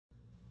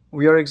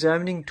We are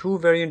examining two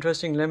very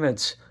interesting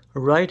limits.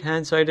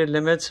 Right-hand sided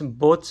limits,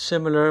 both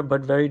similar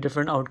but very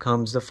different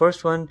outcomes. The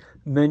first one,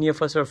 many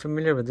of us are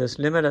familiar with this.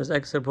 Limit as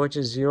x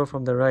approaches 0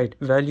 from the right.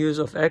 Values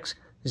of x,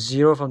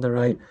 0 from the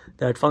right.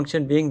 That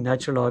function being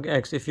natural log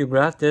x. If you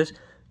graph this,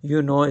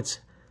 you know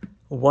it's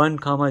 1,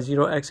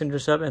 0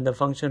 x-intercept, and the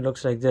function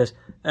looks like this.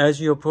 As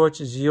you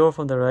approach 0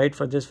 from the right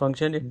for this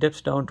function, it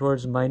dips down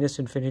towards minus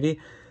infinity.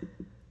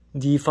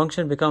 The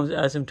function becomes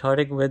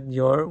asymptotic with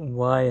your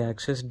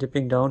y-axis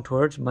dipping down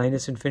towards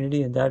minus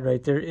infinity, and that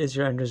right there is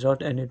your end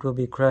result, and it will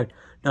be correct.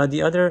 Now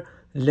the other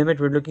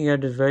limit we're looking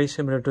at is very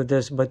similar to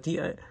this, but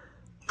the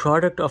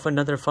product of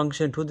another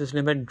function to this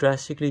limit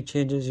drastically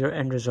changes your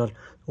end result.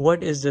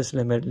 What is this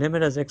limit?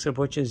 Limit as x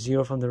approaches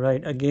 0 from the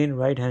right. Again,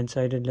 right-hand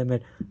sided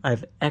limit. I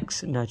have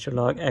x natural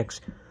log x.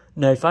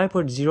 Now, if I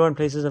put 0 in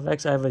places of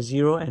x, I have a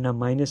 0 and a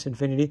minus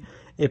infinity.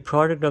 A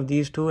product of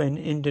these two, an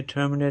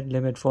indeterminate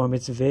limit form.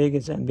 It's vague,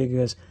 it's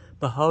ambiguous.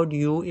 But how do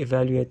you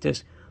evaluate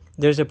this?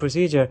 There's a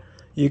procedure.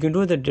 You can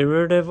do the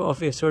derivative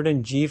of a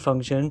certain g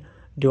function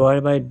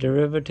divided by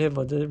derivative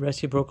of the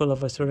reciprocal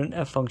of a certain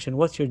f function.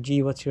 What's your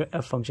g? What's your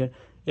f function?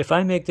 If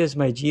I make this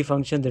my g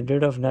function, the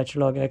derivative of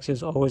natural log x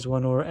is always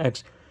 1 over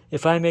x.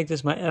 If I make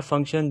this my f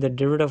function, the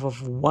derivative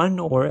of 1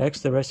 over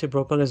x, the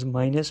reciprocal is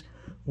minus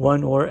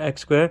 1 over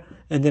x squared,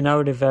 and then I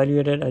would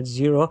evaluate it at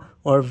 0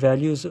 or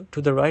values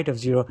to the right of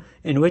 0.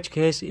 In which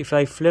case, if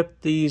I flip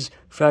these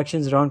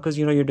fractions around, because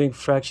you're doing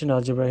fraction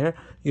algebra here,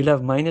 you'll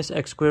have minus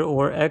x squared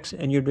over x,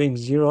 and you're doing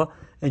 0,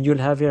 and you'll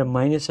have here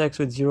minus x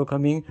with 0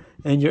 coming,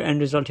 and your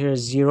end result here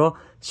is 0.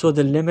 So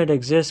the limit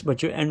exists,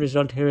 but your end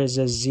result here is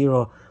a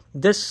 0.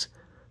 This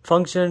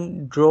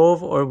function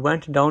drove or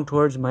went down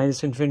towards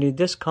minus infinity.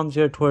 This comes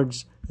here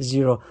towards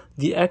 0.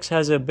 The x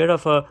has a bit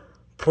of a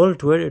pull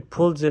to it. It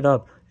pulls it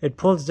up. It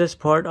pulls this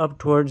part up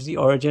towards the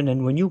origin,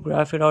 and when you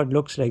graph it out, it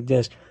looks like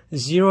this.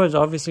 0 is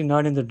obviously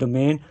not in the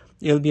domain.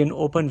 It'll be an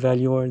open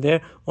value over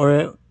there, or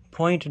a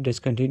point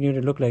discontinued.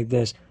 It'll look like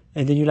this.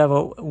 And then you'll have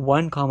a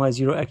 1,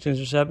 0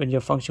 x-intercept, and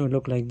your function will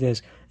look like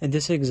this. And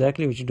this is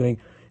exactly what you're doing.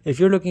 If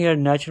you're looking at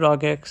natural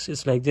log x,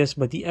 it's like this,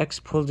 but the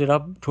x pulls it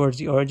up towards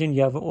the origin,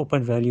 you have an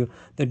open value.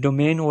 The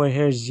domain over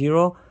here is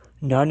 0,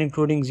 not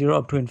including 0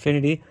 up to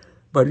infinity.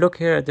 But look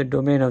here at the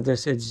domain of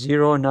this, it's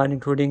 0, not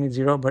including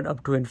 0, but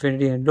up to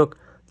infinity. And look,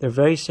 they're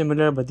very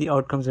similar, but the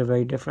outcomes are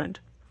very different.